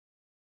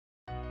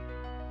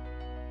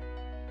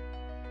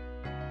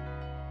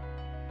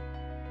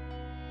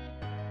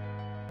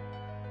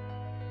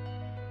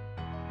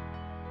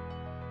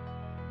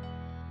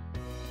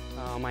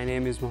My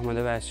name is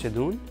Awais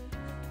Jadoon.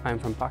 I'm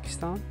from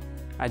Pakistan.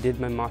 I did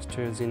my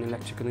master's in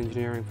electrical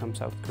engineering from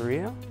South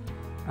Korea.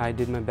 I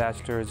did my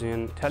bachelor's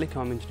in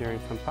telecom engineering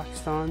from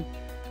Pakistan.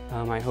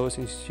 My host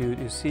institute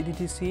is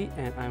CDTC,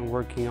 and I'm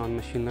working on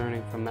machine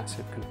learning for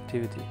massive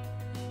connectivity.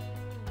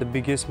 The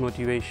biggest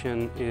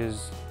motivation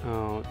is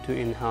to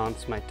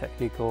enhance my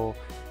technical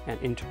and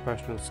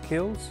interpersonal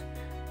skills,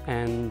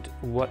 and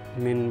what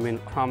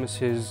WindMill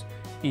promises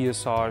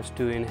ESRs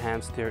to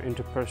enhance their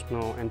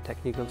interpersonal and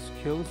technical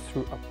skills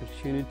through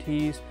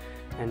opportunities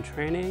and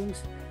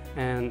trainings.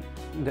 And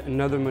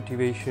another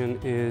motivation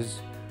is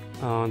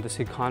the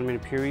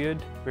secondment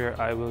period, where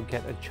I will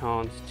get a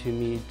chance to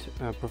meet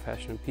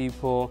professional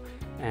people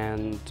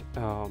and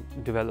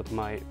develop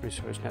my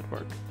research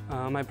network.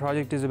 My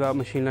project is about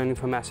machine learning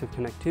for massive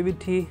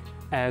connectivity.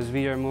 As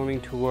we are moving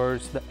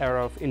towards the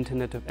era of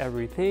Internet of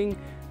Everything,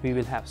 we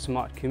will have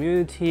smart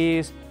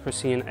communities,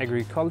 precision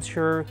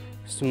agriculture,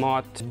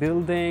 smart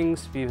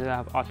buildings, we will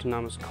have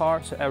autonomous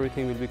cars, so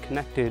everything will be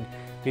connected.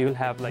 We will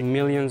have like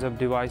millions of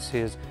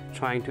devices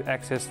trying to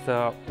access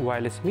the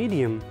wireless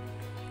medium.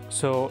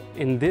 So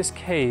in this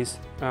case,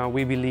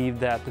 we believe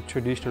that the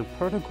traditional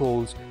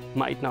protocols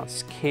might not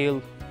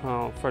scale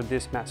for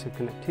this massive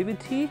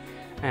connectivity,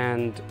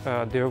 and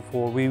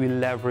therefore we will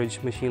leverage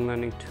machine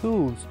learning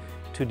tools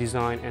to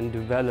design and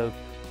develop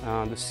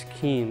the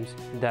schemes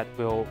that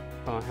will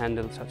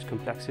handle such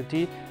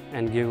complexity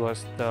and give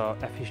us the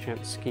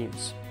efficient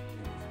schemes.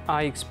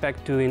 I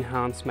expect to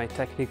enhance my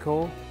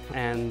technical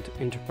and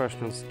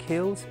interpersonal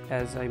skills.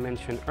 As I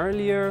mentioned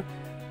earlier,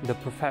 the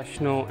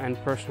professional and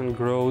personal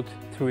growth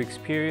through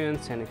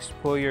experience and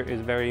exposure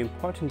is very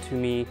important to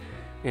me.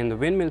 In the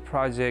WindMill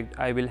project,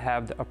 I will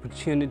have the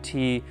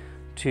opportunity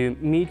to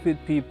meet with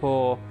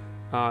people,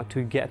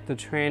 to get the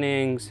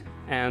trainings,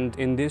 and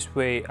in this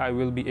way I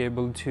will be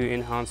able to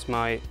enhance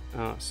my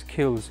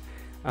skills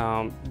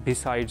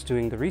besides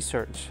doing the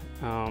research.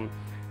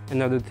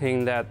 Another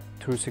thing that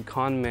through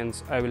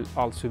secondments I will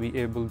also be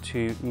able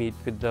to meet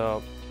with the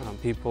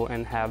people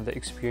and have the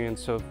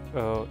experience of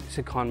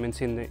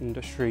secondments in the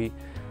industry.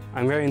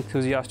 I'm very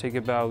enthusiastic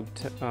about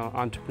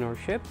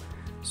entrepreneurship,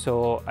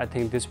 so I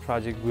think this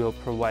project will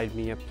provide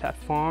me a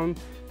platform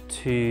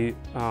to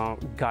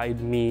guide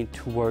me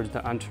towards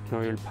the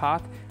entrepreneurial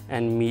path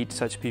and meet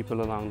such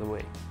people along the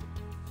way.